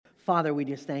Father, we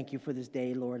just thank you for this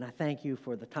day, Lord. And I thank you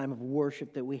for the time of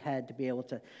worship that we had to be able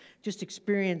to just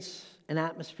experience an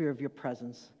atmosphere of your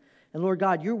presence. And Lord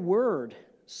God, your word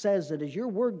says that as your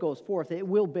word goes forth, it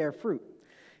will bear fruit.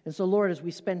 And so, Lord, as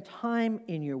we spend time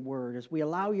in your word, as we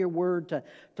allow your word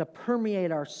to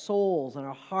permeate our souls and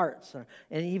our hearts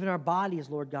and even our bodies,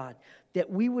 Lord God, that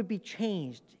we would be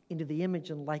changed into the image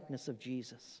and likeness of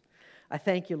Jesus. I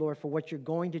thank you, Lord, for what you're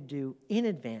going to do in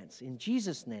advance, in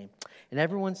Jesus' name. And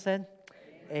everyone said,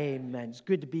 Amen. It's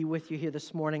good to be with you here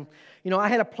this morning. You know, I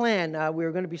had a plan. We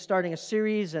were going to be starting a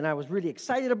series, and I was really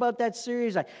excited about that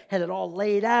series. I had it all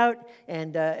laid out,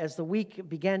 and as the week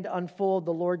began to unfold,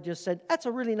 the Lord just said, that's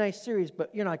a really nice series,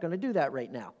 but you're not going to do that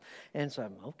right now. And so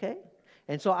I'm, okay.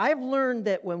 And so I've learned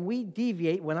that when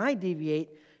I deviate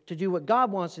to do what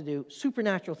God wants to do,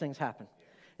 supernatural things happen.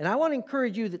 And I want to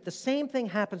encourage you that the same thing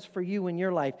happens for you in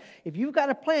your life. If you've got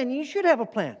a plan, you should have a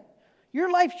plan.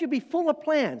 Your life should be full of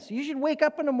plans. You should wake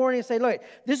up in the morning and say, look,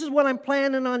 this is what I'm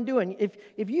planning on doing.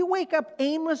 If you wake up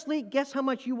aimlessly, guess how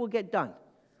much you will get done?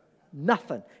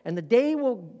 Nothing. And the day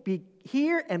will be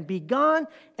here and be gone,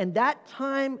 and that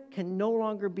time can no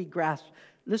longer be grasped.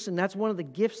 Listen, that's one of the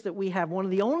gifts that we have. One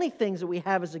of the only things that we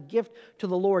have as a gift to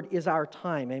the Lord is our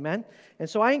time. Amen? And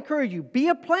so I encourage you, be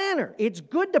a planner. It's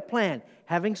good to plan.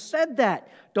 Having said that,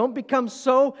 don't become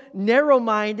so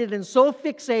narrow-minded and so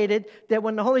fixated that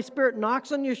when the Holy Spirit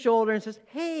knocks on your shoulder and says,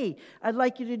 hey, I'd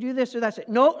like you to do this or that, say,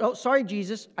 no, sorry,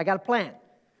 Jesus, I got a plan.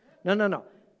 No.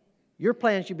 Your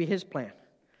plan should be His plan.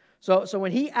 So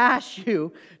when He asks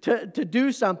you to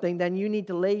do something, then you need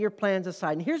to lay your plans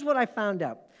aside. And here's what I found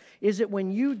out. Is that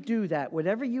when you do that,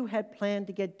 whatever you had planned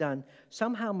to get done,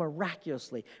 somehow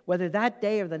miraculously, whether that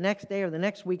day or the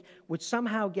next week, would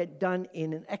somehow get done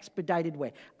in an expedited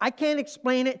way. I can't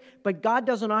explain it, but God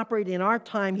doesn't operate in our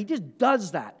time. He just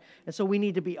does that. And so we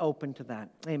need to be open to that.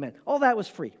 Amen. All that was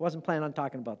free. Wasn't planning on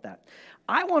talking about that.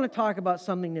 I want to talk about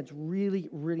something that's really,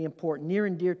 really important, near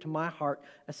and dear to my heart,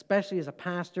 especially as a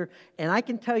pastor. And I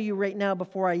can tell you right now,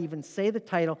 before I even say the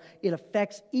title, it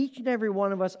affects each and every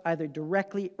one of us either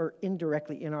directly or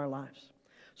indirectly in our lives.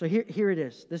 So here it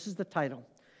is. This is the title.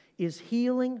 Is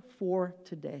healing for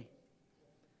today?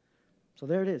 So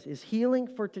there it is. Is healing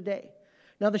for today?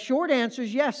 Now the short answer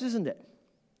is yes, isn't it?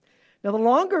 Now the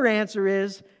longer answer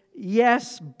is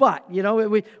yes, but,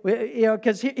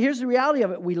 because here's the reality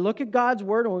of it. We look at God's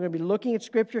Word, and we're going to be looking at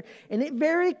Scripture, and it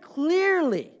very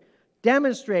clearly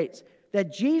demonstrates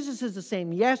that Jesus is the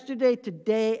same yesterday,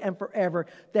 today, and forever,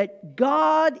 that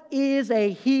God is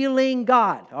a healing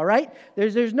God, all right?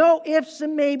 There's no ifs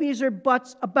and maybes or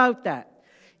buts about that.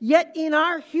 Yet in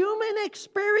our human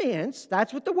experience,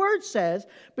 that's what the Word says,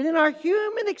 but in our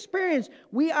human experience,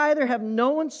 we either have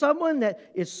known someone that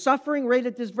is suffering right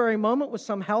at this very moment with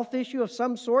some health issue of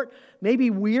some sort. Maybe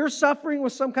we're suffering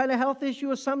with some kind of health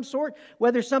issue of some sort,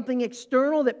 whether something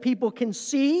external that people can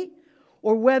see,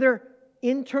 or whether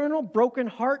internal broken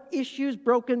heart issues,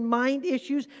 broken mind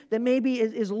issues that maybe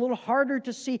is a little harder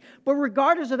to see. But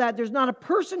regardless of that, there's not a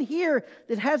person here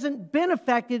that hasn't been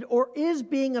affected or is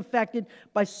being affected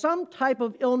by some type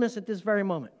of illness at this very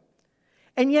moment.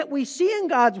 And yet we see in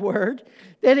God's Word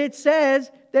that it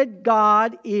says that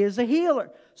God is a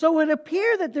healer. So it would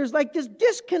appear that there's like this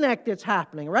disconnect that's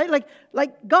happening, right?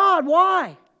 Like God,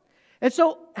 why? And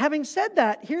so, having said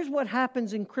that, here's what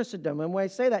happens in Christendom. And when I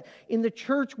say that, in the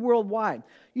church worldwide,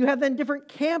 you have then different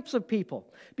camps of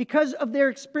people. Because of their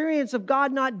experience of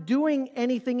God not doing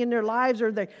anything in their lives,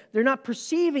 or they're not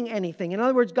perceiving anything. In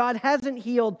other words, God hasn't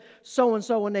healed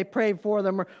so-and-so when they prayed for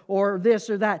them, or this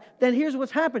or that. Then here's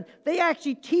what's happened. They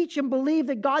actually teach and believe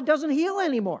that God doesn't heal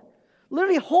anymore.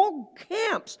 Literally whole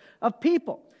camps of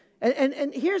people.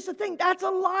 And here's the thing, that's a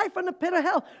lie from the pit of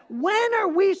hell. When are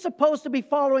we supposed to be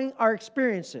following our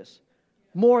experiences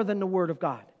more than the Word of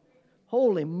God?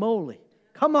 Holy moly.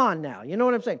 Come on now, you know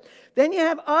what I'm saying? Then you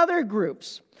have other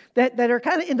groups that are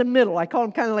kind of in the middle. I call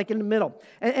them kind of like in the middle.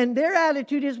 And their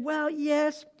attitude is, well,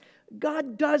 yes,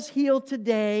 God does heal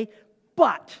today,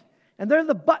 but, and they're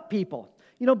the but people.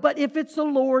 But if it's the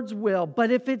Lord's will,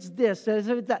 but if it's this, if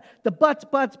it's that, the buts.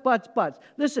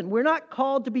 Listen, we're not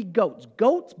called to be goats,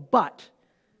 but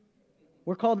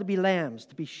we're called to be lambs,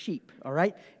 to be sheep, all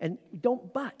right? And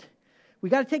don't but. We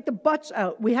got to take the buts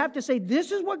out. We have to say,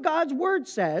 this is what God's Word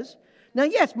says. Now,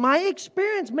 yes, my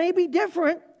experience may be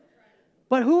different,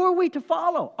 but who are we to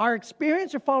follow? Our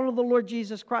experience or follow the Lord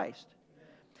Jesus Christ?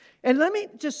 And let me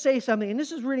just say something, and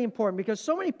this is really important, because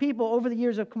so many people over the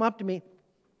years have come up to me,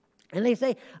 and they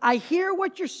say, I hear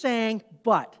what you're saying,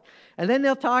 but. And then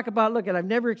they'll talk about, look, I've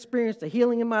never experienced a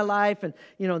healing in my life, and,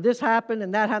 this happened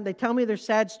and that happened. They tell me their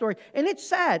sad story, and it's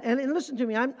sad. And listen to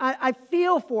me, I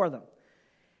feel for them.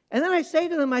 And then I say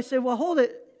to them, I say, well, hold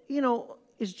it,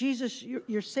 is Jesus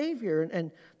your Savior?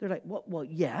 And they're like, well,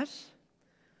 yes.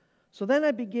 So then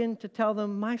I begin to tell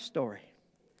them my story.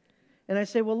 And I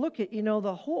say, well, look,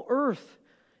 the whole earth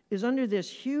is under this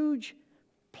huge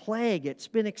plague. It's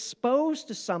been exposed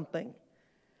to something.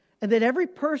 And that every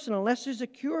person, unless there's a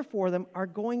cure for them, are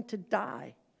going to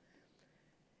die.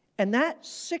 And that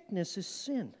sickness is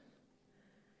sin.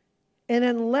 And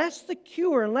unless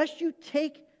you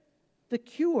take the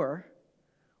cure,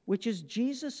 which is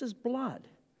Jesus' blood,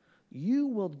 you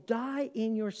will die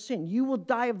in your sin. You will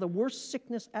die of the worst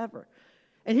sickness ever.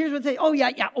 And here's what they say, oh,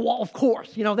 yeah, well, of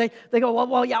course. They go,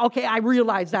 well, yeah, okay, I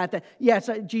realize that yes,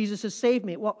 Jesus has saved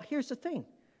me. Well, here's the thing.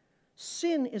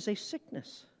 Sin is a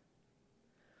sickness.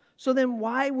 So then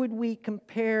why would we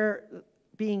compare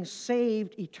being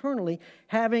saved eternally,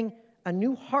 having a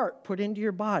new heart put into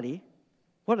your body?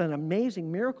 What an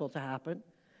amazing miracle to happen.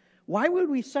 Why would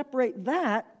we separate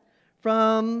that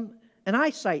from an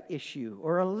eyesight issue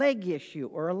or a leg issue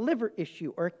or a liver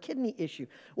issue or a kidney issue?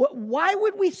 Why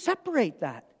would we separate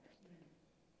that?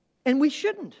 And we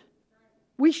shouldn't.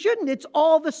 We shouldn't. It's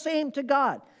all the same to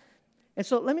God. And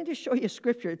so let me just show you a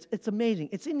scripture. It's amazing.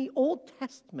 It's in the Old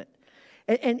Testament.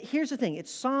 And here's the thing.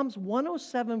 It's Psalms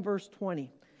 107, verse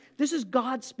 20. This is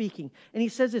God speaking. And he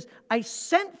says this, I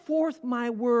sent forth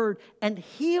my word and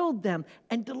healed them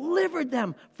and delivered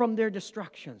them from their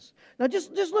destructions. Now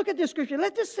just look at this scripture.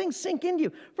 Let this thing sink into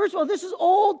you. First of all, this is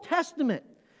Old Testament.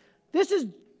 This is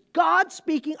God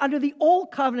speaking under the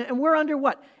old covenant. And we're under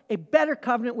what? A better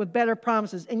covenant with better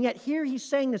promises. And yet here he's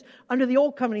saying this under the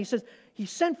old covenant. He says he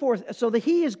sent forth, so that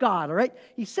he is God, all right?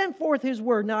 He sent forth his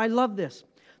word. Now I love this.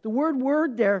 The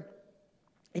word there,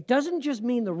 it doesn't just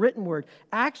mean the written word.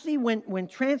 Actually, when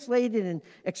translated and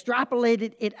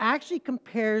extrapolated, it actually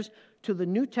compares to the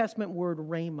New Testament word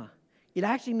rhema. It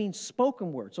actually means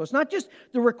spoken word. So it's not just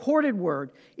the recorded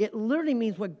word. It literally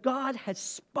means what God has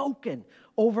spoken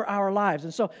over our lives.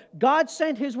 And so God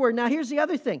sent his word. Now here's the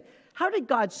other thing. How did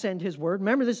God send his word?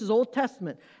 Remember, this is Old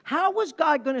Testament. How was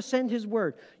God going to send his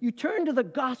word? You turn to the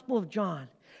Gospel of John.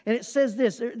 And it says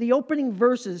this, the opening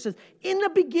verses, it says, in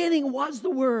the beginning was the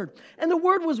Word, and the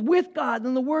Word was with God,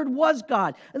 and the Word was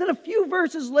God. And then a few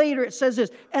verses later it says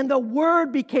this, and the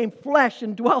Word became flesh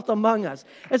and dwelt among us.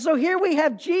 And so here we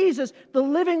have Jesus, the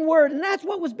living Word, and that's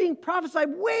what was being prophesied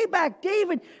way back.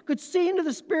 David could see into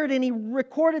the Spirit, and he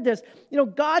recorded this.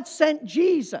 God sent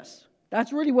Jesus.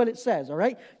 That's really what it says, all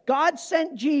right? God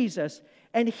sent Jesus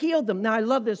and healed them. Now, I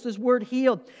love this. This word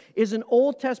healed is an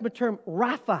Old Testament term,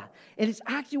 Rapha. And it's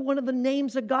actually one of the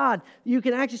names of God. You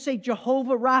can actually say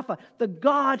Jehovah Rapha, the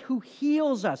God who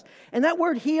heals us. And that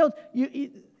word healed,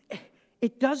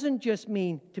 it doesn't just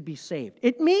mean to be saved.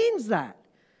 It means that.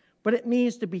 But it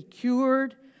means to be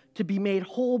cured, to be made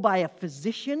whole by a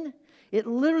physician. It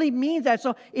literally means that.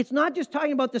 So it's not just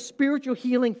talking about the spiritual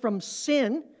healing from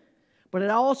sin, but it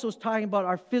also is talking about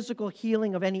our physical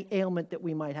healing of any ailment that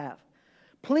we might have.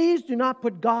 Please do not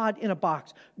put God in a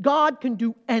box. God can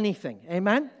do anything.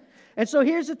 Amen? And so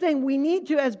here's the thing. We need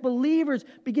to, as believers,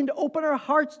 begin to open our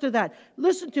hearts to that.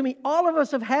 Listen to me. All of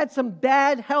us have had some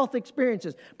bad health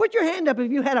experiences. Put your hand up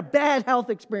if you had a bad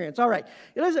health experience. All right.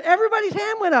 Listen, everybody's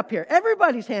hand went up here.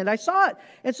 Everybody's hand. I saw it.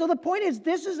 And so the point is,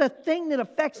 this is a thing that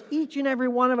affects each and every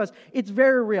one of us. It's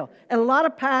very real. And a lot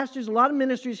of pastors, a lot of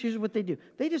ministries, here's what they do.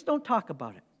 They just don't talk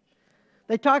about it.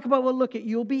 They talk about, well, look,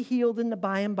 you'll be healed in the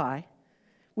by and by.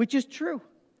 Which is true.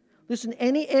 Listen,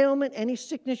 any ailment, any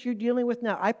sickness you're dealing with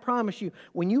now, I promise you,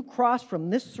 when you cross from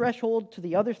this threshold to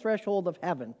the other threshold of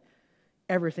heaven,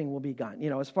 everything will be gone.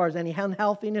 As far as any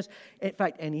unhealthiness, in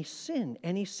fact, any sin,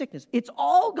 any sickness, it's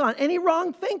all gone. Any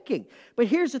wrong thinking. But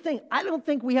here's the thing. I don't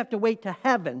think we have to wait to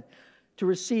heaven to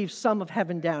receive some of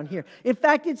heaven down here. In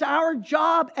fact, it's our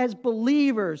job as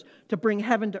believers to bring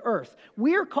heaven to earth.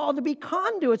 We are called to be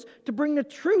conduits to bring the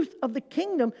truth of the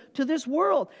kingdom to this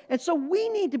world. And so we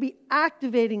need to be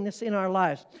activating this in our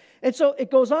lives. And so it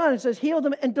goes on, it says, healed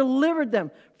them and delivered them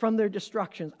from their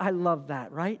destructions. I love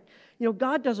that, right?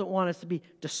 God doesn't want us to be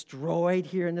destroyed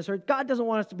here in this earth. God doesn't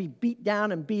want us to be beat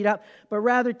down and beat up, but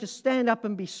rather to stand up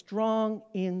and be strong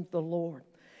in the Lord.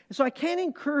 So I can't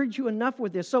encourage you enough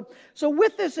with this. So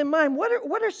with this in mind,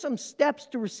 what are some steps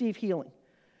to receive healing?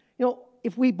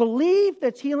 If we believe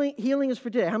that healing is for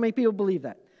today, how many people believe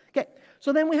that? Okay,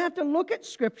 so then we have to look at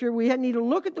Scripture. We need to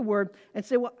look at the Word and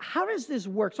say, well, how does this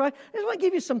work? So I just want to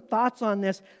give you some thoughts on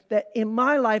this that in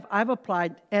my life I've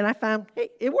applied and I found, hey,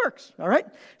 it works, all right?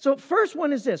 So first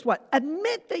one is this, what?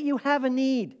 Admit that you have a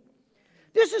need.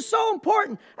 This is so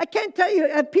important. I can't tell you,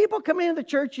 people come into the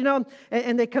church,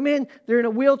 and they come in, they're in a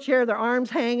wheelchair, their arms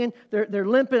hanging, they're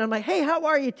limping. I'm like, hey, how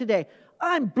are you today?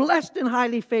 I'm blessed and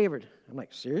highly favored. I'm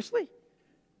like, seriously?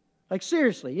 Like,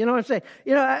 seriously, you know what I'm saying?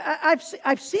 You know,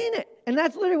 I've seen it, and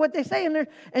that's literally what they say.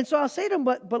 And so I'll say to them,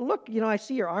 but look, you know, I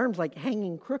see your arms like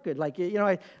hanging crooked, like, you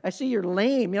know, I see you're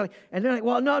lame. You know, and they're like,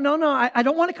 well, no, I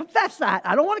don't want to confess that.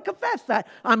 I don't want to confess that.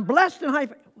 I'm blessed and high.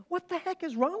 What the heck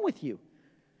is wrong with you?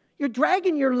 You're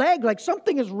dragging your leg like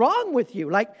something is wrong with you.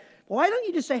 Like, why don't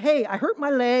you just say, hey, I hurt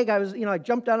my leg. I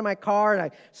jumped out of my car and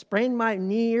I sprained my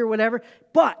knee or whatever,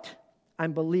 but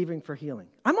I'm believing for healing.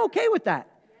 I'm okay with that.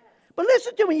 But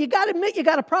listen to me, you got to admit you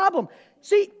got a problem.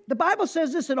 See, the Bible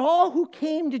says this, that all who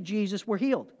came to Jesus were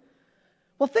healed.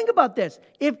 Well, think about this.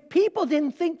 If people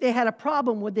didn't think they had a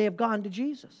problem, would they have gone to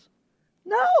Jesus?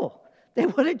 No. They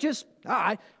would have just,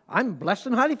 I'm blessed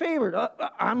and highly favored.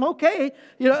 I'm okay.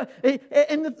 You know,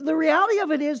 and the reality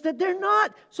of it is that they're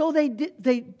not. So they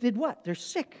did what? They're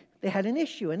sick. They had an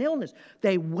issue, an illness.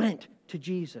 They went to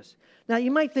Jesus. Now,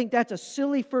 you might think that's a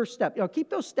silly first step. You know, keep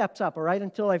those steps up, all right,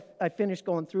 until I finish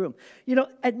going through them. You know,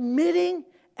 admitting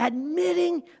that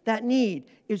need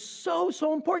is so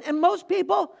important. And most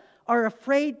people are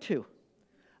afraid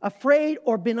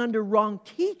or been under wrong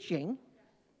teaching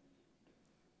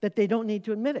that they don't need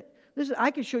to admit it. Listen,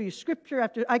 I could show you scripture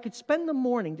I could spend the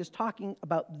morning just talking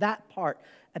about that part,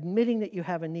 admitting that you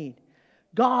have a need.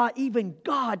 Even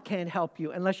God can't help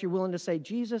you unless you're willing to say,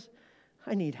 Jesus,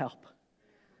 I need help.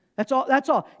 That's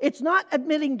all. It's not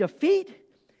admitting defeat.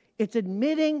 It's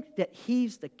admitting that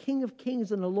He's the King of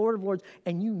Kings and the Lord of Lords,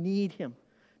 and you need Him.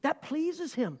 That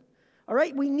pleases Him. All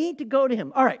right? We need to go to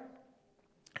Him. All right.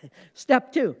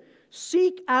 Step 2,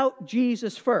 seek out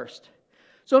Jesus first.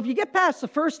 So if you get past the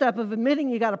first step of admitting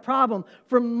you got a problem,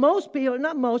 for most people,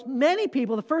 many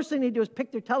people, the first thing they do is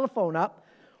pick their telephone up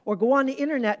or go on the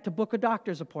internet to book a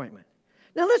doctor's appointment.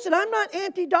 Now listen, I'm not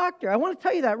anti-doctor. I want to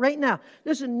tell you that right now.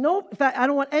 Listen, in fact, I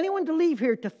don't want anyone to leave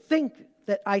here to think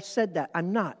that I said that.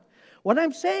 I'm not. What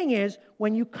I'm saying is,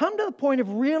 when you come to the point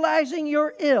of realizing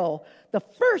you're ill, the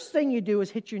first thing you do is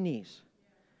hit your knees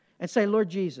and say, Lord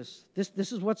Jesus,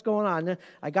 this is what's going on.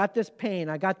 I got this pain.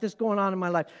 I got this going on in my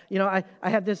life. You know, I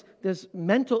have this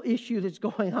mental issue that's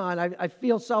going on. I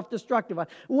feel self-destructive.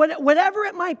 Whatever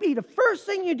it might be, the first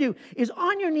thing you do is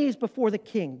on your knees before the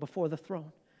King, before the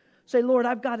throne. Say, Lord,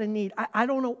 I've got a need. I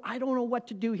don't know what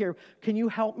to do here. Can you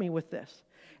help me with this?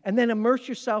 And then immerse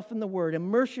yourself in the Word.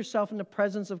 Immerse yourself in the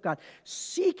presence of God,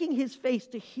 seeking His face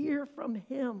to hear from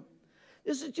Him.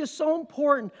 This is just so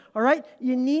important, all right?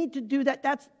 You need to do that.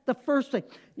 That's the first thing.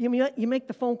 You make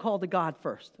the phone call to God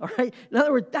first, all right? In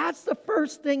other words, that's the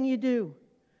first thing you do.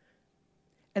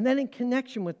 And then in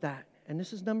connection with that, and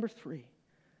this is number 3,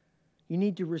 you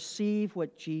need to receive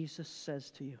what Jesus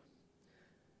says to you.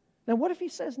 Now, what if He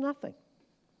says nothing?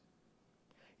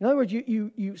 In other words,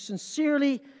 you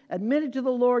sincerely admitted to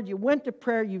the Lord, you went to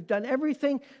prayer, you've done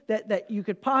everything that you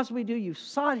could possibly do, you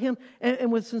sought Him,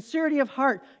 and with sincerity of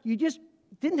heart, you just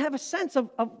didn't have a sense of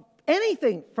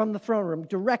anything from the throne room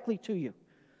directly to you.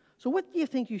 So what do you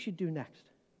think you should do next?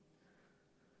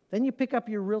 Then you pick up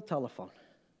your real telephone,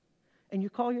 and you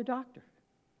call your doctor.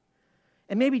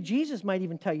 And maybe Jesus might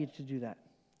even tell you to do that.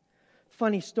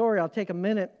 Funny story, I'll take a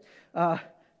minute.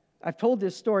 I've told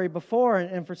this story before,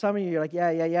 and for some of you, you're like,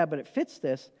 yeah, but it fits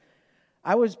this.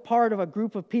 I was part of a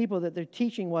group of people that their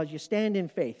teaching was, you stand in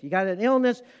faith. You got an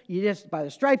illness, you just, by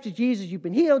the stripes of Jesus, you've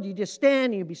been healed, you just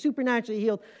stand, and you'll be supernaturally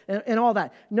healed, and all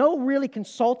that. No really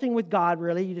consulting with God,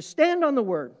 really. You just stand on the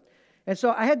Word. And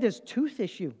so I had this tooth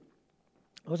issue.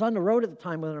 I was on the road at the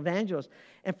time with an evangelist,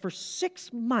 and for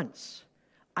 6 months,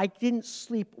 I didn't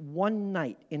sleep one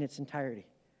night in its entirety.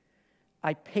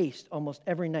 I paced almost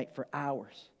every night for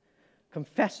hours,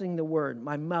 confessing the Word,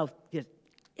 my mouth just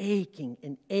aching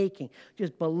and aching,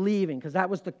 just believing, because that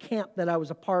was the camp that I was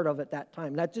a part of at that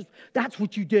time. That's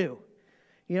what you do.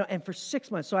 You know, and for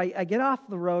 6 months, so I get off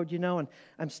the road, you know, and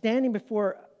I'm standing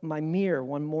before my mirror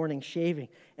one morning shaving,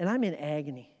 and I'm in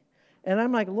agony. And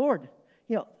I'm like, Lord,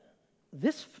 you know,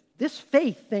 this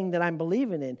faith thing that I'm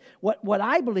believing in, what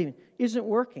I believe in, isn't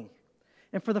working.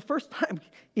 And for the first time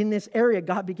in this area,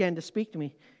 God began to speak to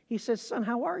me. He says, son,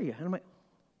 how are you? And I'm like,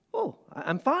 oh,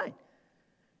 I'm fine.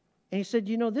 And he said,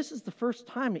 you know, this is the first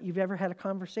time that you've ever had a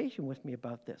conversation with me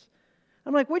about this.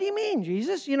 I'm like, what do you mean,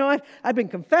 Jesus? You know, I've been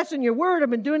confessing your word. I've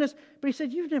been doing this. But he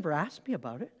said, you've never asked me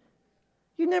about it.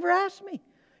 You never asked me.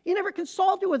 You never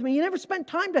consulted with me. You never spent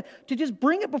time to just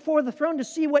bring it before the throne to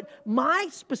see what my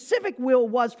specific will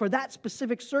was for that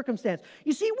specific circumstance.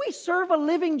 You see, we serve a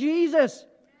living Jesus.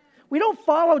 We don't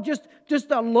follow just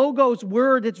the logos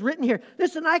word that's written here.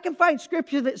 Listen, I can find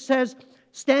scripture that says,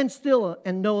 stand still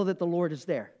and know that the Lord is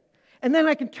there. And then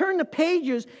I can turn the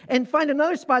pages and find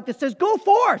another spot that says, go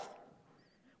forth.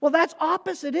 Well, that's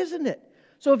opposite, isn't it?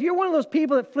 So if you're one of those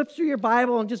people that flips through your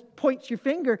Bible and just points your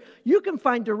finger, you can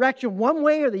find direction one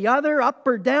way or the other, up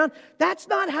or down. That's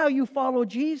not how you follow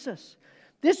Jesus.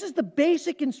 This is the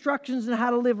basic instructions on how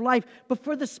to live life. But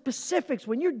for the specifics,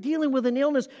 when you're dealing with an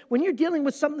illness, when you're dealing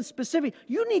with something specific,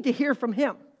 you need to hear from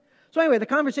Him. So anyway, the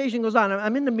conversation goes on.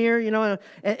 I'm in the mirror,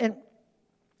 and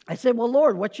I said, well,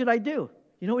 Lord, what should I do?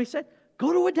 You know what He said?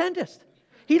 Go to a dentist.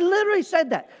 He literally said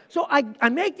that. So I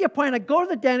make the appointment. I go to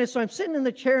the dentist. So I'm sitting in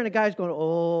the chair, and the guy's going, and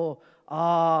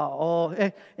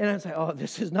I was like, oh,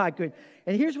 this is not good.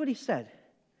 And here's what he said.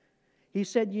 He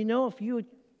said, if you had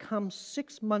come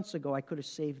 6 months ago, I could have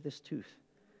saved this tooth.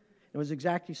 It was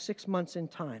exactly 6 months in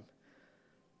time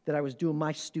that I was doing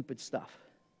my stupid stuff.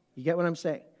 You get what I'm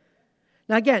saying?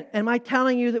 Now again, am I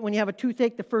telling you that when you have a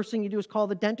toothache, the first thing you do is call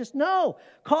the dentist? No.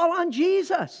 Call on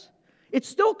Jesus. It's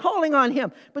still calling on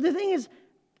Him. But the thing is,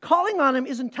 calling on Him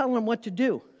isn't telling Him what to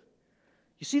do.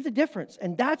 You see the difference?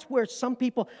 And that's where some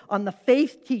people on the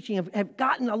faith teaching have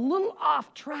gotten a little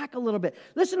off track a little bit.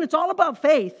 Listen, it's all about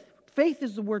faith. Faith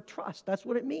is the word trust. That's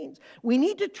what it means. We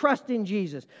need to trust in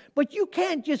Jesus. But you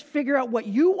can't just figure out what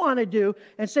you want to do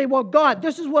and say, well, God,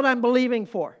 this is what I'm believing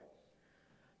for.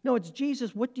 No, it's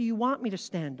Jesus, what do you want me to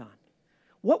stand on?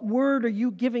 What word are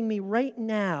you giving me right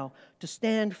now to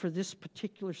stand for this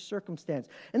particular circumstance?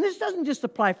 And this doesn't just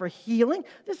apply for healing.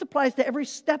 This applies to every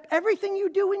step. Everything you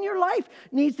do in your life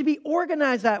needs to be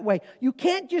organized that way. You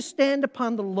can't just stand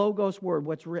upon the Logos word,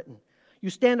 what's written. You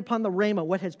stand upon the Rhema,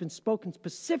 what has been spoken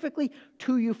specifically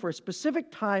to you for a specific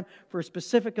time, for a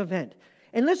specific event.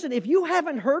 And listen, if you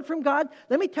haven't heard from God,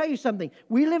 let me tell you something.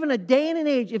 We live in a day and an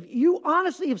age, if you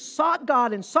honestly have sought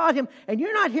God and sought Him and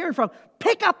you're not hearing from Him,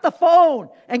 pick up the phone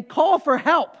and call for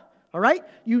help. All right?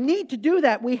 You need to do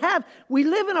that. We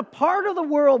live in a part of the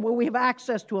world where we have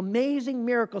access to amazing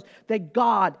miracles that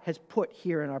God has put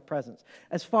here in our presence,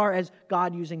 as far as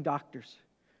God using doctors.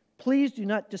 Please do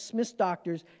not dismiss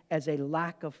doctors as a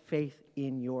lack of faith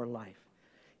in your life.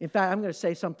 In fact, I'm going to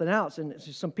say something else, and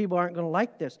some people aren't going to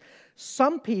like this.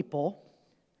 Some people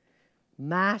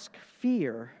mask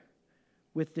fear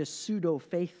with this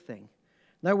pseudo-faith thing.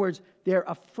 In other words, they're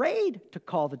afraid to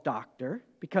call the doctor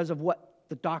because of what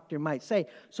the doctor might say.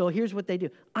 So here's what they do.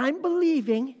 I'm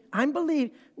believing.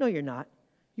 No, you're not.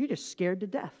 You're just scared to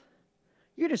death.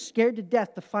 You're just scared to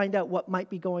death to find out what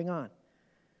might be going on.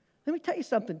 Let me tell you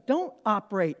something. Don't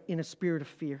operate in a spirit of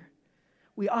fear.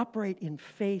 We operate in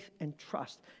faith and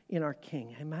trust in our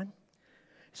King. Amen?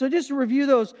 So just to review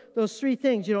those three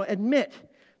things, admit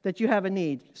that you have a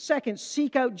need. Second,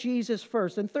 seek out Jesus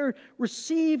first. And third,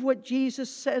 receive what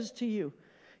Jesus says to you.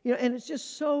 And it's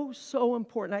just so, so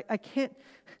important. I can't,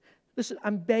 listen,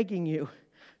 I'm begging you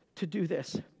to do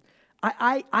this.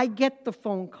 I get the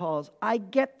phone calls. I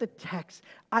get the texts.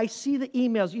 I see the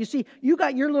emails. You see, you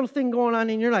got your little thing going on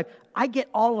in your life. I get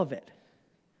all of it.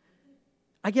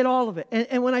 I get all of it.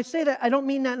 And when I say that, I don't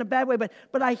mean that in a bad way,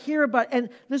 but I hear about, and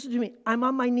listen to me, I'm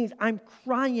on my knees. I'm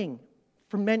crying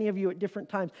for many of you at different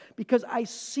times because I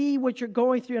see what you're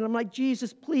going through, and I'm like,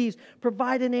 Jesus, please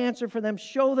provide an answer for them.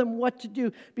 Show them what to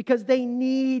do because they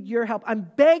need your help. I'm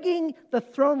begging the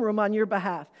throne room on your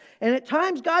behalf. And at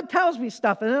times, God tells me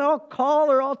stuff, and then I'll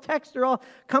call or I'll text or I'll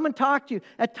come and talk to you.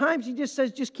 At times, He just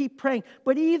says, just keep praying.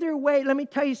 But either way, let me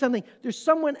tell you something. There's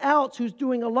someone else who's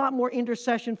doing a lot more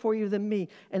intercession for you than me,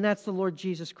 and that's the Lord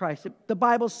Jesus Christ. The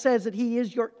Bible says that He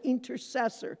is your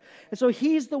intercessor. And so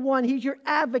He's the one, He's your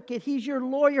advocate, He's your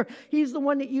lawyer. He's the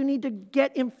one that you need to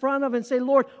get in front of and say,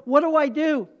 Lord, what do I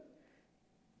do?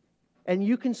 And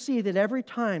you can see that every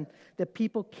time that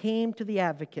people came to the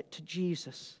advocate, to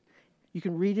Jesus, you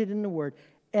can read it in the Word,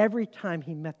 every time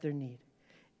He met their need.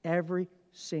 Every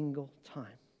single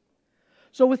time.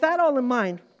 So with that all in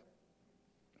mind,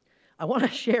 I want to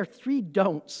share 3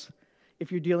 don'ts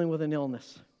if you're dealing with an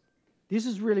illness. This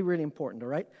is really, really important, all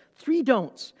right? 3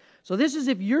 don'ts. So this is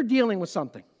if you're dealing with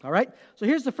something, all right? So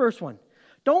here's the first one.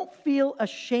 Don't feel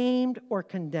ashamed or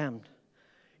condemned.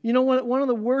 One of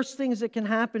the worst things that can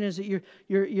happen is that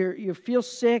you feel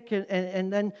sick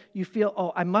and then you feel,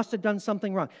 oh, I must have done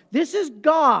something wrong. This is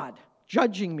God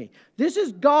judging me. This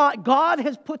is God. God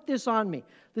has put this on me.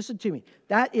 Listen to me.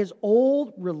 That is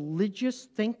old religious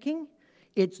thinking.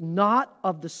 It's not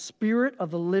of the Spirit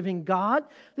of the living God.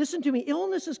 Listen to me.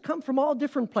 Illnesses come from all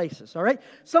different places, all right?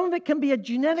 Some of it can be a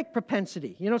genetic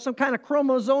propensity, some kind of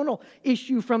chromosomal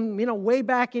issue from, way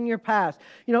back in your past.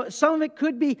 Some of it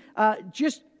could be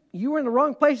just you were in the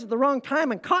wrong place at the wrong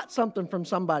time and caught something from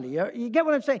somebody. You get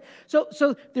what I'm saying?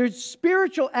 So there's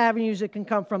spiritual avenues it can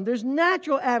come from. There's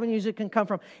natural avenues it can come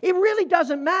from. It really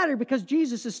doesn't matter because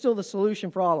Jesus is still the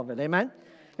solution for all of it. Amen?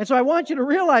 And so I want you to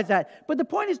realize that. But the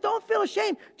point is, don't feel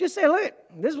ashamed. Just say, look,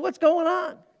 this is what's going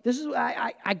on. This is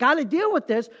I got to deal with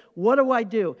this. What do I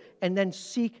do? And then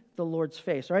seek the Lord's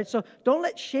face, all right? So don't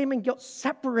let shame and guilt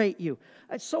separate you.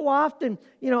 So often,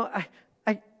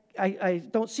 I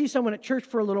don't see someone at church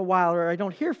for a little while, or I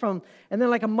don't hear from them, and then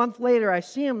like a month later I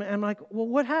see them, and I'm like, well,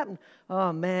 what happened?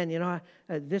 Oh, man,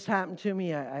 this happened to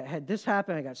me. I had this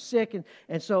happen. I got sick, and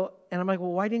I'm like,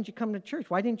 well, why didn't you come to church?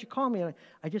 Why didn't you call me? And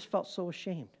I just felt so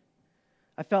ashamed.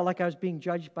 I felt like I was being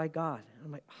judged by God. And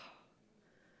I'm like, oh,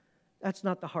 that's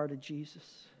not the heart of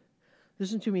Jesus.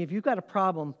 Listen to me. If you've got a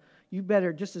problem, you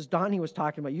better, just as Donnie was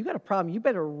talking about, you got a problem, you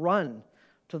better run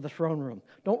to the throne room.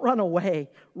 Don't run away.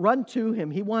 Run to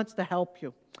him. He wants to help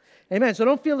you. Amen. So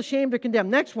don't feel ashamed or condemned.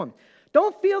 Next one.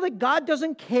 Don't feel that God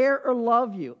doesn't care or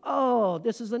love you. Oh,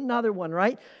 this is another one,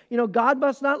 right? God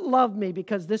must not love me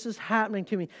because this is happening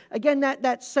to me. Again,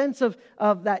 that sense of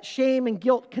that shame and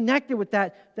guilt connected with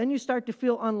that, then you start to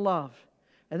feel unloved.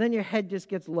 And then your head just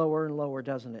gets lower and lower,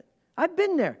 doesn't it? I've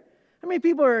been there. How many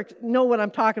people know what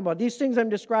I'm talking about? These things I'm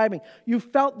describing. You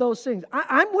felt those things.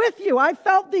 I'm with you. I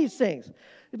felt these things.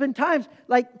 There's been times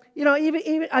like,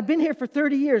 even I've been here for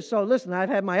 30 years. So listen, I've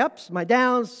had my ups, my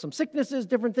downs, some sicknesses,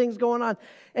 different things going on.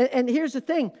 And here's the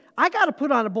thing. I got to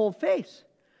put on a bold face.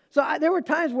 So there were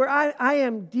times where I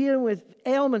am dealing with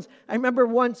ailments. I remember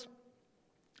once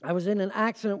I was in an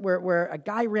accident where a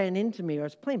guy ran into me. I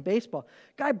was playing baseball.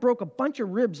 Guy broke a bunch of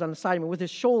ribs on the side of me with his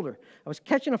shoulder. I was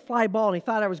catching a fly ball, and he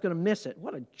thought I was going to miss it.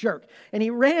 What a jerk. And he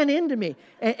ran into me.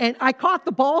 And I caught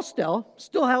the ball still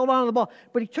held on to the ball.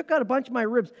 But he took out a bunch of my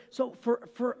ribs. So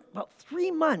for about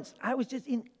 3 months, I was just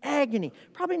in agony.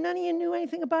 Probably none of you knew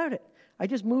anything about it. I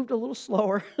just moved a little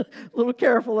slower, a little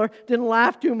carefuler, didn't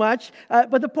laugh too much.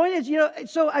 But the point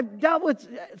is, so I've dealt with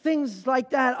things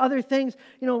like that, other things,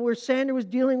 where Sandra was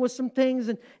dealing with some things.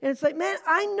 And it's like, man,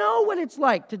 I know what it's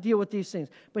like to deal with these things.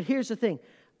 But here's the thing.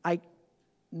 I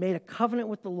made a covenant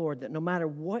with the Lord that no matter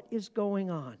what is going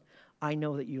on, I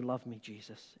know that you love me,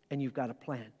 Jesus, and you've got a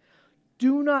plan.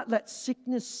 Do not let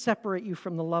sickness separate you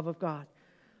from the love of God.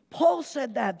 Paul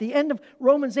said that at the end of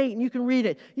Romans 8, and you can read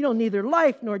it. Neither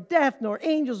life, nor death, nor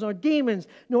angels, nor demons,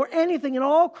 nor anything in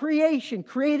all creation,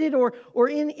 created or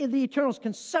in the eternals,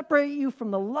 can separate you from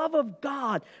the love of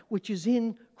God, which is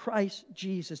in Christ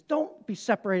Jesus. Don't be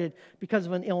separated because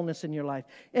of an illness in your life.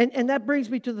 And that brings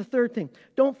me to the third thing.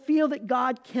 Don't feel that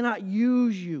God cannot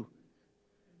use you.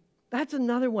 That's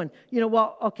another one.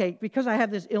 Because I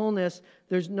have this illness,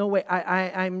 there's no way.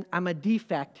 I'm a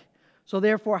defect. So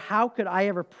therefore, how could I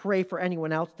ever pray for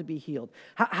anyone else to be healed?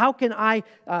 How can I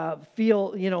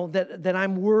feel, that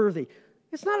I'm worthy?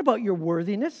 It's not about your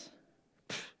worthiness.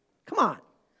 Come on.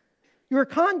 You're a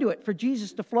conduit for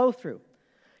Jesus to flow through.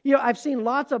 I've seen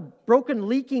lots of broken,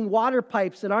 leaking water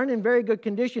pipes that aren't in very good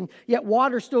condition, yet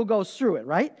water still goes through it,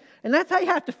 right? And that's how you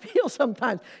have to feel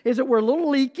sometimes, is that we're a little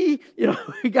leaky.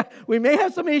 We may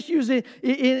have some issues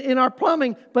in our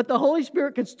plumbing, but the Holy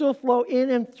Spirit can still flow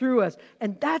in and through us.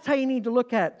 And that's how you need to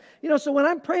look at it. So when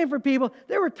I'm praying for people,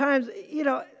 there were times,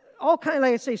 all kind of,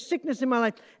 like I say, sickness in my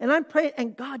life, and I'm praying,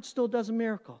 and God still does a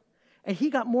miracle. And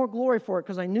He got more glory for it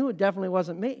because I knew it definitely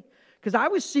wasn't me. Because I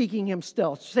was seeking Him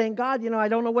still, saying, God, I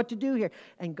don't know what to do here.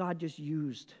 And God just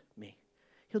used me.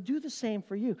 He'll do the same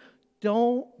for you.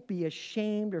 Don't be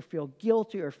ashamed or feel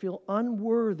guilty or feel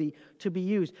unworthy to be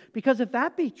used. Because if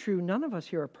that be true, none of us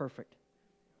here are perfect.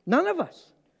 None of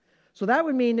us. So that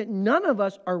would mean that none of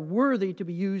us are worthy to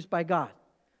be used by God.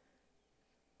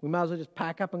 We might as well just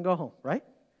pack up and go home, right?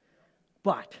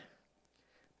 But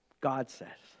God says.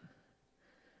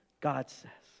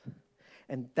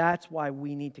 And that's why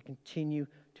we need to continue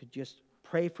to just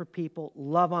pray for people,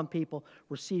 love on people,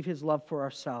 receive His love for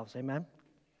ourselves. Amen?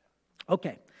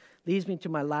 Okay, leads me to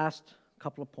my last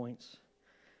couple of points.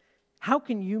 How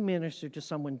can you minister to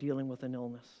someone dealing with an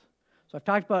illness? So I've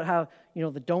talked about how,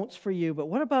 the don'ts for you, but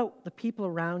what about the people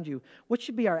around you? What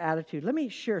should be our attitude? Let me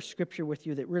share a scripture with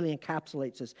you that really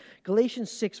encapsulates this. Galatians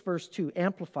 6, verse 2,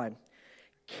 Amplified.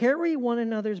 Carry one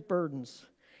another's burdens,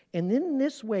 and in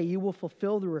this way you will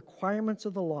fulfill the requirements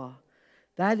of the law.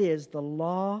 That is the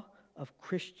law of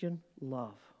Christian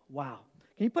love. Wow.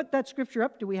 Can you put that scripture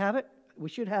up? Do we have it? We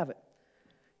should have it.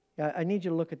 I need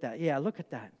you to look at that. Yeah, look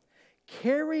at that.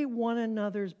 Carry one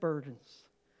another's burdens.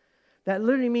 That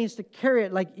literally means to carry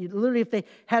it, like literally if they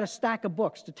had a stack of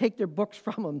books, to take their books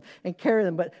from them and carry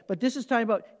them. But this is talking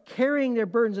about carrying their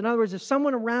burdens. In other words, if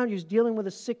someone around you is dealing with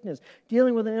a sickness,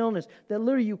 dealing with an illness, that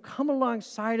literally you come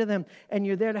alongside of them and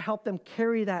you're there to help them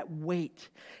carry that weight.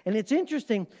 And it's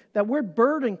interesting that word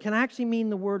burden can actually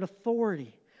mean the word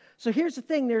authority. So here's the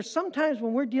thing. There's sometimes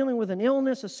when we're dealing with an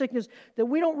illness, a sickness, that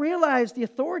we don't realize the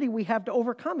authority we have to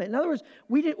overcome it. In other words,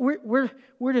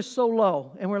 we're just so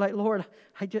low. And we're like, Lord,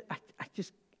 I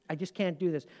just can't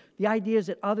do this. The idea is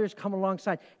that others come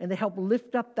alongside and they help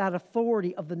lift up that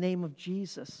authority of the name of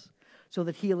Jesus so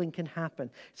that healing can happen.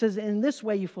 It says, in this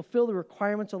way you fulfill the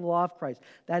requirements of the law of Christ.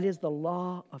 That is the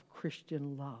law of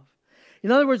Christian love.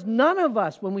 In other words, none of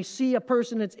us, when we see a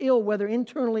person that's ill, whether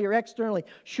internally or externally,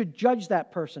 should judge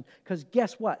that person. Because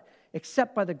guess what?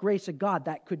 Except by the grace of God,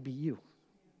 that could be you.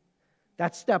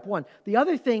 That's step one. The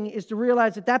other thing is to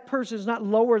realize that that person is not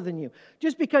lower than you.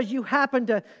 Just because you happen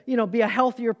to, be a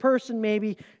healthier person,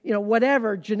 maybe,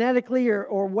 whatever, genetically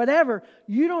or whatever,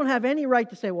 you don't have any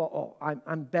right to say, well,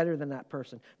 I'm better than that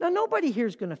person. Now, nobody here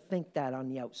is going to think that on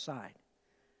the outside.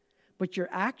 But your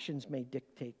actions may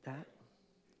dictate that.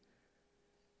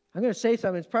 I'm going to say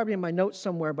something. It's probably in my notes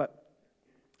somewhere, but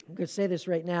I'm going to say this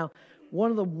right now. One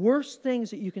of the worst things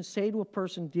that you can say to a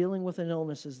person dealing with an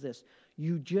illness is this: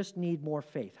 you just need more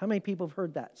faith. How many people have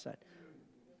heard that said?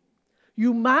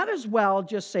 You might as well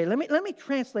just say, let me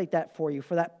translate that for you,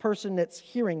 for that person that's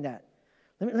hearing that.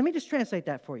 Let me just translate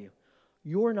that for you.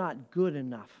 You're not good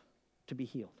enough to be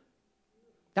healed.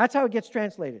 That's how it gets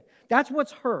translated. That's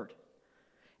what's heard.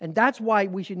 And that's why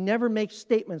we should never make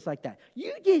statements like that.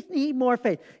 You just need more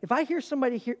faith. If I hear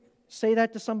somebody say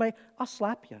that to somebody, I'll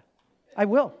slap you. I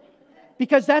will.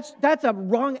 Because that's a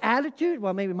wrong attitude.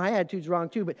 Well, maybe my attitude's wrong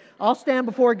too, but I'll stand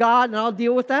before God and I'll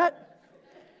deal with that.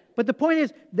 But the point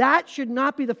is, that should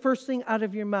not be the first thing out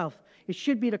of your mouth. It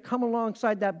should be to come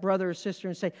alongside that brother or sister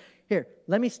and say, here,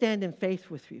 let me stand in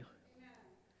faith with you.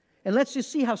 And let's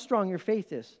just see how strong your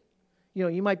faith is.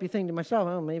 You might be thinking to myself,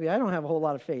 oh, maybe I don't have a whole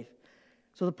lot of faith.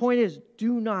 So the point is,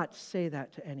 do not say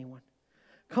that to anyone.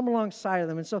 Come alongside of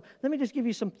them. And so let me just give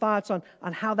you some thoughts on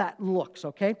how that looks,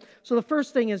 okay? So the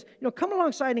first thing is, come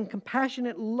alongside in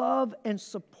compassionate love and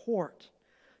support.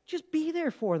 Just be there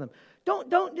for them.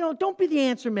 Don't be the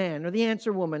answer man or the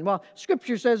answer woman. Well,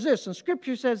 Scripture says this and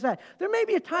Scripture says that. There may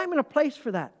be a time and a place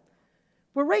for that.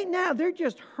 But right now, they're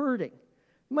just hurting.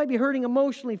 They might be hurting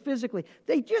emotionally, physically.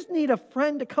 They just need a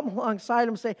friend to come alongside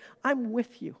them and say, I'm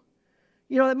with you.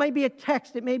 It might be a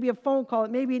text, it may be a phone call,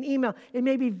 it may be an email, it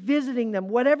may be visiting them,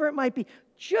 whatever it might be.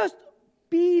 Just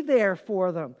be there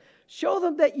for them. Show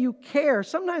them that you care.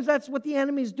 Sometimes that's what the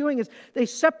enemy's doing is they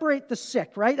separate the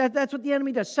sick, right? That's what the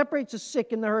enemy does, separates the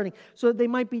sick and the hurting so that they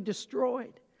might be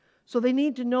destroyed. So they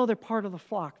need to know they're part of the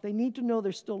flock. They need to know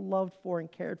they're still loved for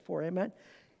and cared for, amen?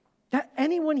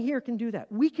 Anyone here can do that.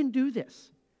 We can do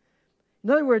this. In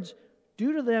other words,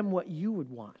 do to them what you would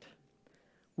want.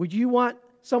 Would you want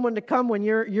someone to come when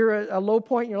you're at a low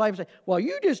point in your life and say, well,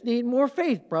 you just need more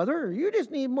faith, brother, or you just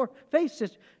need more faith,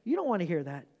 sister? You don't want to hear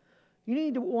that. You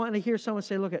need to want to hear someone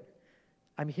say, look,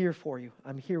 I'm here for you.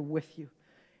 I'm here with you.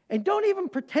 And don't even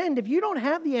pretend. If you don't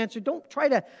have the answer, don't try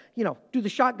to, do the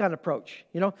shotgun approach.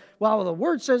 Well, the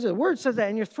Word says it, the Word says that,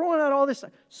 and you're throwing out all this.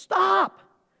 Stop.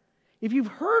 If you've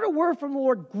heard a word from the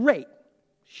Lord, great.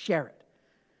 Share it.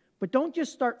 But don't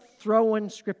just start throwing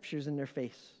scriptures in their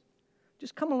face.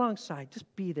 Just come alongside.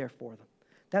 Just be there for them.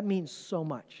 That means so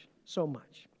much, so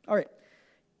much. All right,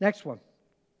 next one.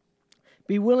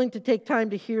 Be willing to take time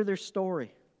to hear their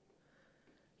story.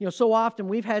 So often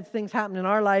we've had things happen in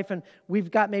our life and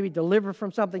we've got maybe delivered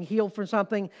from something, healed from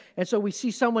something, and so we see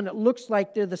someone that looks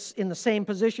like they're in the same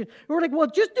position. We're like, well,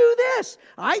 just do this.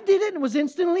 I did it and was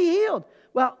instantly healed.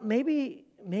 Well, maybe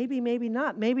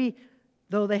not. Maybe,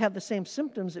 though they have the same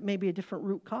symptoms, it may be a different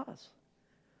root cause.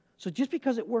 So just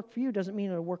because it worked for you doesn't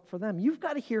mean it'll work for them. You've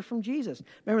got to hear from Jesus.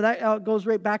 Remember, that goes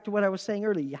right back to what I was saying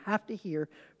earlier. You have to hear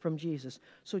from Jesus.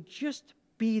 So just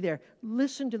be there.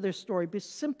 Listen to their story. Be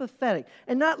sympathetic.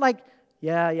 And not like,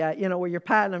 where you're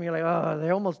patting them, you're like, oh,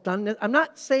 they're almost done this. I'm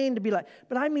not saying to be like,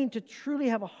 but I mean to truly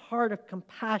have a heart of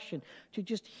compassion, to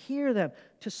just hear them,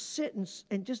 to sit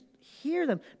and just hear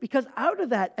them. Because out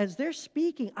of that, as they're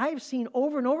speaking, I've seen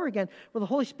over and over again where the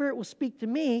Holy Spirit will speak to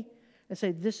me and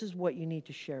say, this is what you need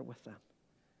to share with them.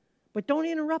 But don't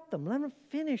interrupt them. Let them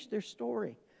finish their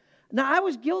story. Now, I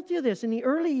was guilty of this. In the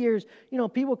early years,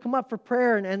 people would come up for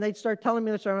prayer and they'd start telling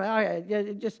me this. And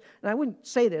I wouldn't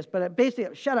say this, but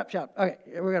basically, shut up. Okay,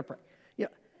 we're going to pray.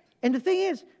 And the thing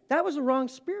is, that was a wrong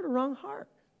spirit, a wrong heart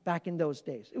back in those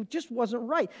days. It just wasn't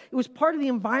right. It was part of the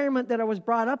environment that I was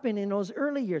brought up in those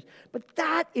early years. But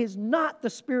that is not the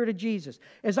Spirit of Jesus.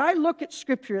 As I look at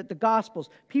Scripture, at the Gospels,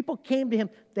 people came to him.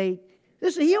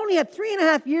 He only had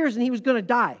 3.5 years and he was going to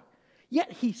die.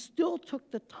 Yet he still took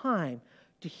the time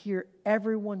to hear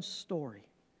everyone's story.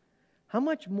 How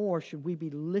much more should we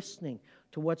be listening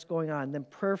to what's going on, then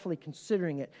prayerfully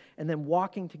considering it, and then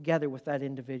walking together with that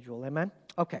individual. Amen?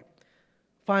 Okay,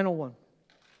 final one.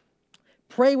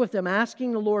 Pray with them,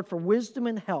 asking the Lord for wisdom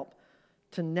and help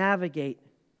to navigate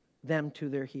them to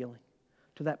their healing,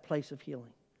 to that place of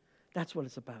healing. That's what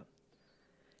it's about.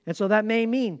 And so that may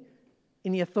mean,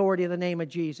 in the authority of the name of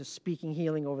Jesus, speaking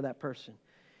healing over that person.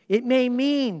 It may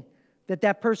mean that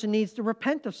that person needs to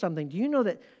repent of something. Do you know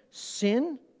that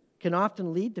sin can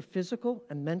often lead to physical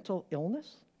and mental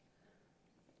illness?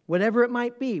 Whatever it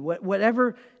might be,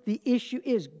 whatever the issue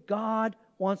is, God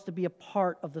wants to be a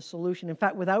part of the solution. In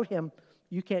fact, without Him,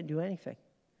 you can't do anything.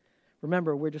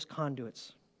 Remember, we're just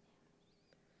conduits.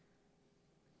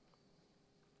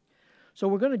 So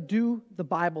we're going to do the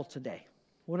Bible today.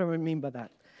 What do I mean by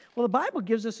that? Well, the Bible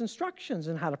gives us instructions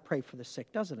on how to pray for the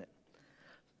sick, doesn't it?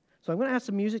 So I'm going to ask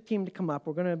the music team to come up.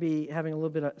 We're going to be having a little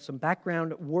bit of some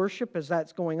background worship as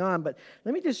that's going on. But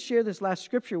let me just share this last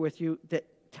scripture with you that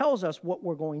tells us what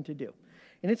we're going to do.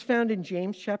 And it's found in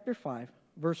James chapter 5,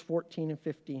 verse 14 and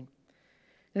 15.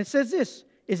 And it says this,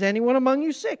 "Is anyone among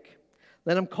you sick?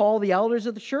 Let him call the elders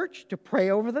of the church to pray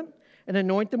over them and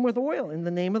anoint them with oil in the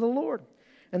name of the Lord.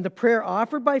 And the prayer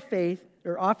offered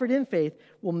in faith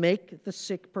will make the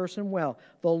sick person well.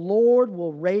 The Lord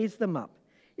will raise them up.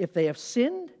 If they have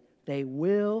sinned, they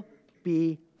will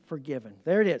be forgiven."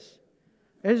 There it is.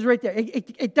 It is right there.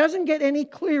 It doesn't get any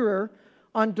clearer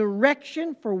on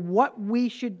direction for what we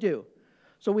should do.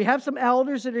 So we have some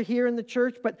elders that are here in the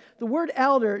church, but the word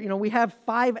elder, we have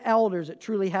 5 elders that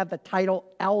truly have the title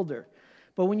elder.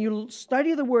 But when you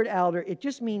study the word elder, it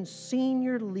just means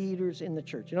senior leaders in the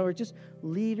church. It's just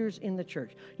leaders in the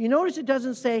church. You notice it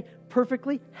doesn't say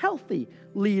perfectly healthy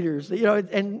leaders.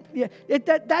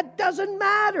 That doesn't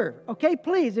matter. Okay,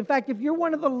 please. In fact, if you're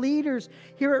one of the leaders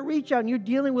here at Reach Out and you're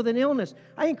dealing with an illness,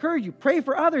 I encourage you, pray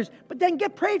for others, but then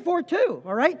get prayed for too,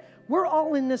 all right? We're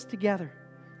all in this together.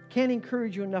 Can't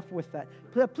encourage you enough with that.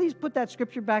 Please put that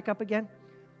scripture back up again.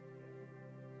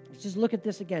 Just look at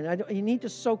this again. You need to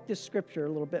soak this scripture a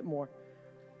little bit more.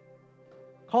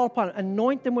 Call upon it.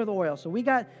 Anoint them with oil. So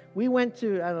we went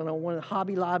to, one of the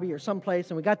Hobby Lobby or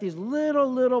someplace, and we got these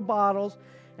little bottles,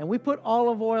 and we put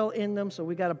olive oil in them. So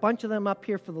we got a bunch of them up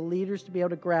here for the leaders to be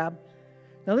able to grab.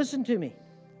 Now listen to me.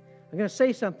 I'm going to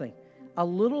say something. A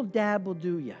little dab will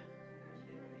do you.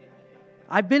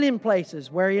 I've been in places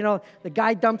where, the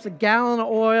guy dumps a gallon of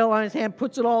oil on his hand,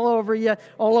 puts it all over you,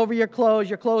 all over your clothes.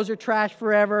 Your clothes are trashed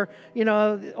forever.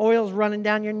 The oil's running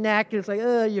down your neck. And it's like,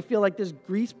 you feel like this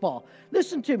grease ball.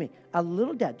 Listen to me. A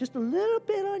little dab, just a little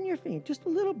bit on your finger, just a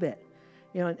little bit.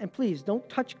 And please, don't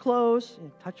touch clothes,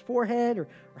 touch forehead or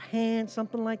hands,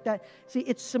 something like that. See,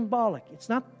 it's symbolic. It's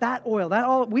not that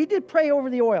oil. We did pray over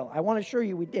the oil. I want to assure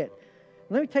you we did.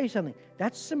 Let me tell you something.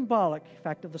 That's symbolic, in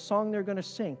fact, of the song they're going to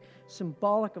sing,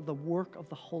 symbolic of the work of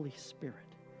the Holy Spirit.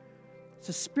 It's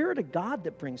the Spirit of God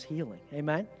that brings healing.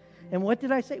 Amen? And what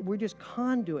did I say? We're just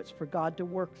conduits for God to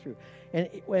work through. And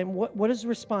what is the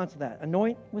response to that?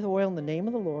 Anoint with oil in the name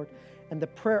of the Lord, and the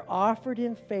prayer offered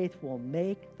in faith will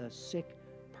make the sick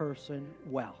person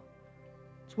well.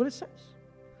 That's what it says.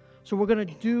 So we're going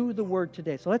to do the word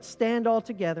today. So let's stand all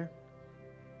together.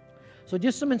 So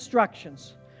just some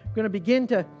instructions. We're going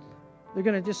to they're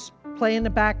going to just play in the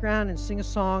background and sing a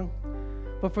song.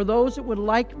 But for those that would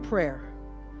like prayer,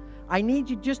 I need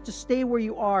you just to stay where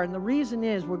you are. And the reason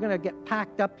is we're going to get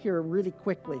packed up here really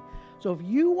quickly. So if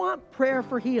you want prayer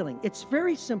for healing, it's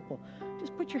very simple.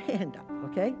 Just put your hand up,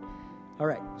 okay? All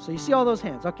right, so you see all those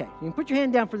hands. Okay, you can put your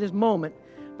hand down for this moment.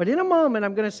 But in a moment,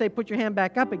 I'm going to say put your hand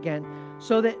back up again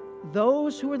so that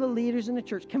those who are the leaders in the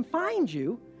church can find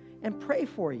you and pray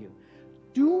for you.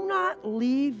 Do not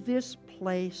leave this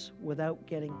place without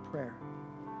getting prayer,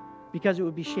 because it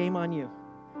would be shame on you.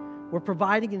 We're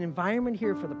providing an environment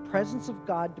here for the presence of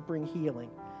God to bring healing.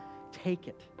 Take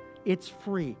it. It's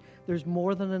free. There's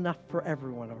more than enough for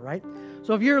everyone, all right?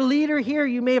 So if you're a leader here,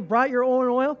 you may have brought your own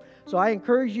oil. So I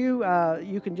encourage you,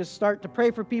 you can just start to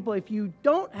pray for people. If you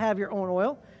don't have your own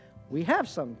oil, we have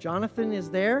some. Jonathan is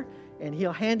there, and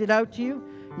he'll hand it out to you.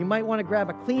 You might want to grab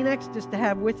a Kleenex just to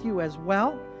have with you as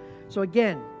well. So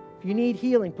again, if you need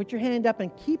healing, put your hand up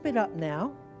and keep it up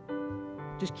now.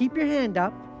 Just keep your hand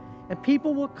up, and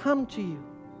people will come to you,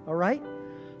 all right?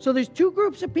 So there's 2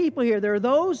 groups of people here. There are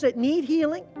those that need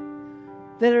healing.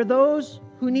 There are those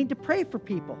who need to pray for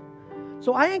people.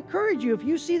 So I encourage you, if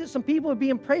you see that some people are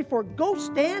being prayed for, go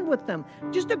stand with them.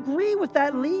 Just agree with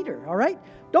that leader, all right?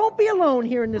 Don't be alone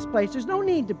here in this place. There's no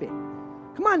need to be.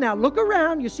 Come on now, look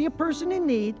around. You see a person in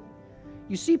need.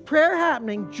 You see prayer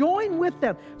happening. Join with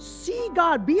them. See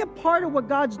God. Be a part of what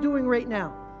God's doing right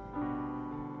now.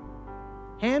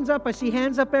 Hands up. I see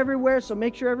hands up everywhere, so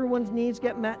make sure everyone's needs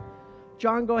get met.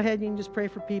 John, go ahead. You can just pray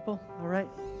for people. All right?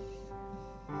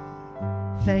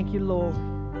 Thank you, Lord.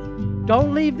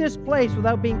 Don't leave this place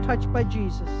without being touched by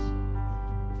Jesus.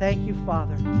 Thank you,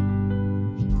 Father.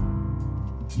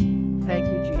 Thank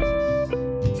you, Jesus.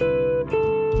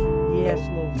 Yes,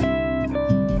 Lord.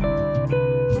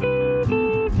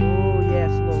 Oh,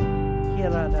 yes, Lord.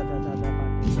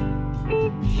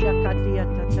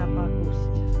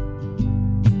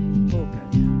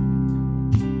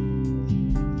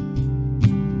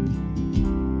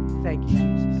 Thank you,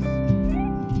 Jesus.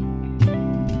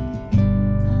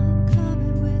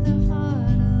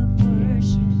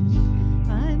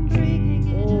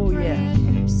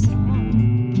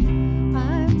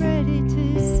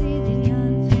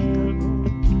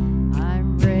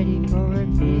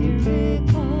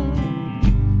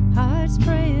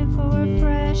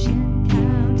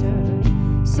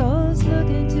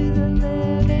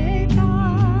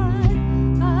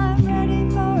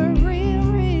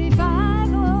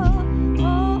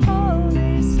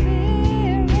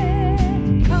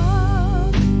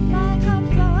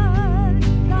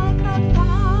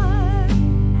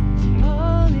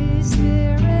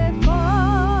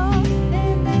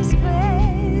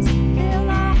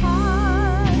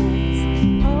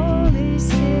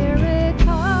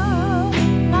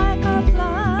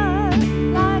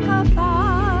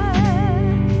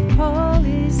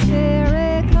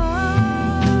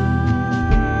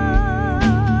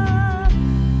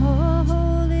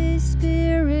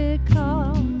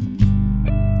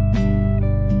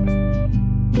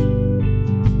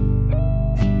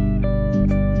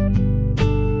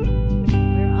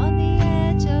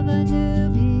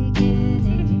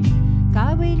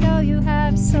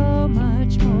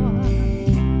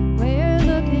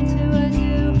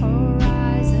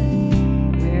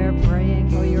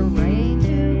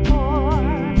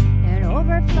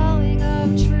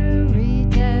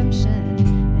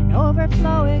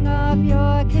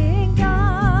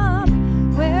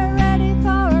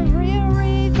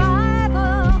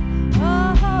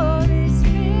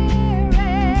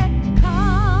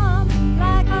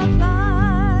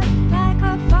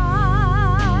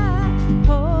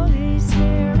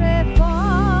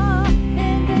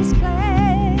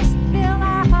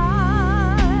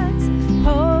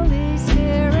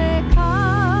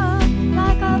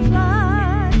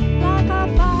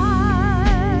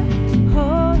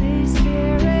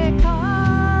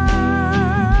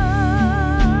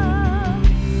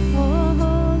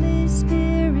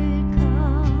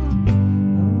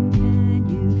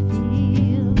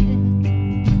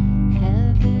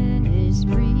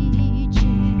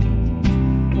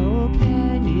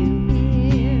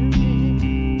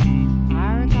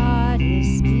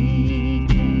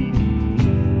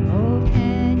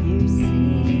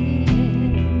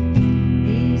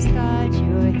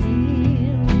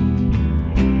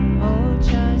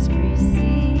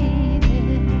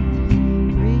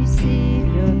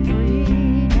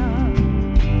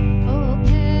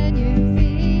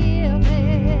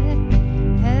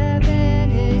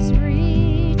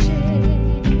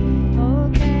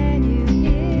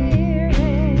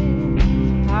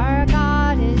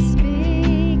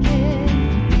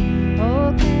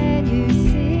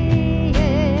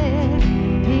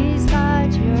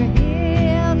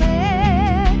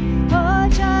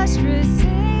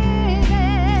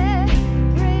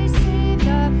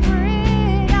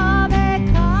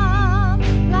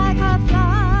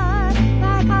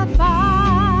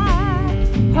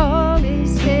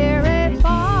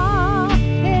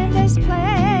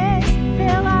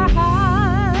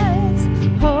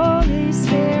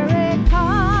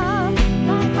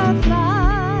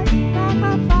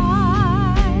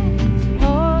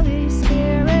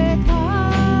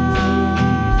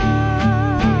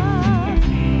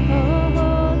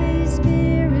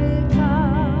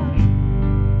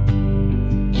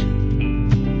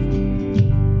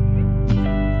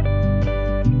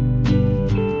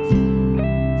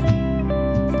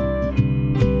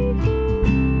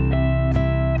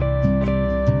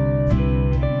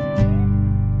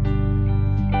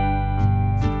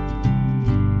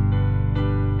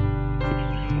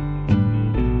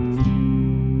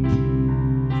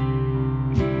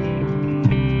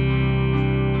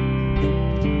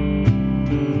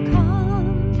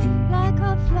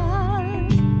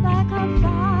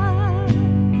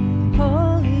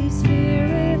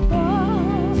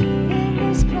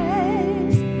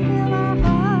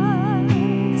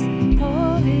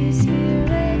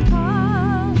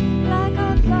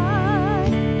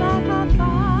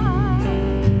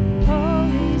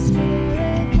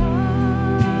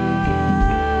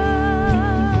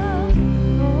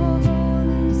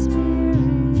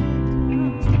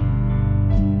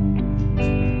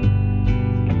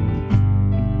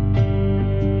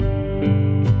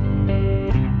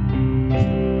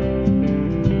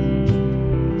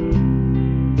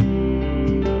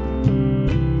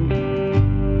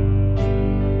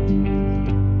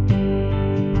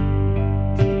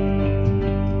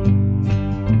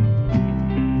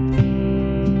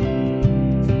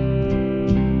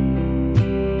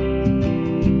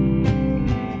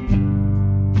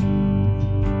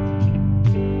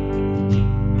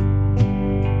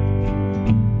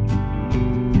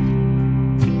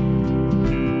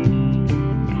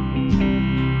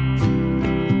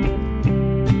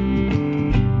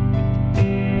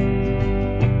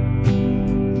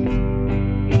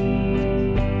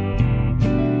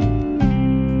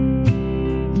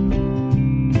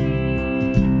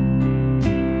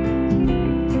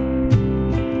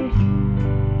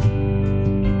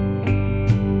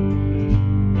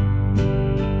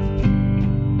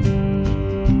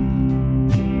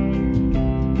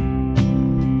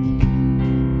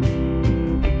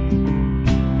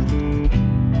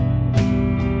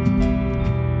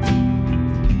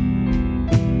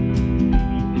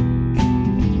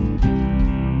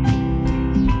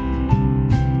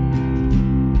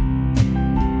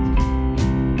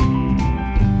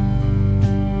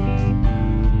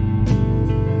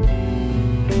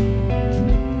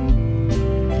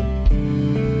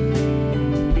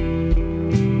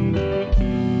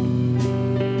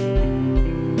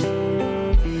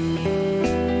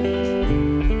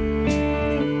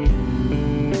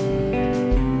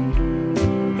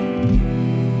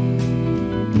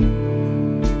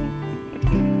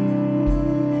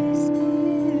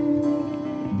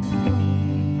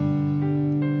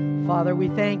 Father, we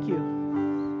thank you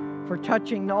for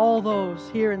touching all those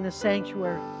here in this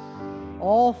sanctuary,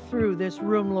 all through this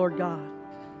room, Lord God.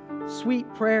 Sweet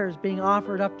prayers being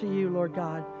offered up to you, Lord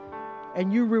God,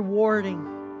 and you rewarding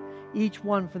each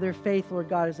one for their faith, Lord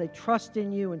God, as they trust in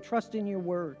you and trust in your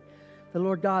word. The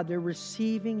Lord God, they're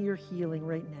receiving your healing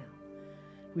right now.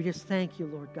 We just thank you,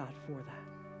 Lord God, for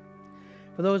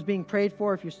that. For those being prayed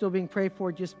for, if you're still being prayed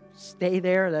for, just stay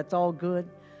there. That's all good.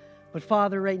 But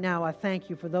Father, right now, I thank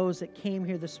you for those that came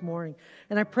here this morning.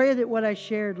 And I pray that what I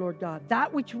shared, Lord God,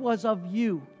 that which was of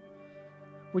you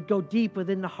would go deep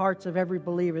within the hearts of every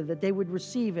believer, that they would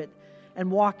receive it and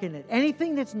walk in it.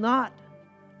 Anything that's not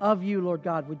of you, Lord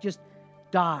God, would just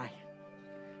die.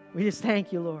 We just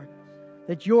thank you, Lord,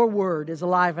 that your word is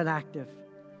alive and active.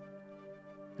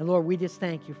 And Lord, we just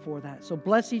thank you for that. So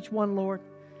bless each one, Lord,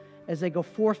 as they go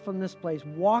forth from this place,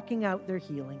 walking out their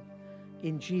healing.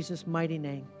 In Jesus' mighty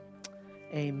name,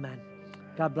 amen.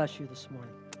 God bless you this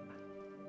morning.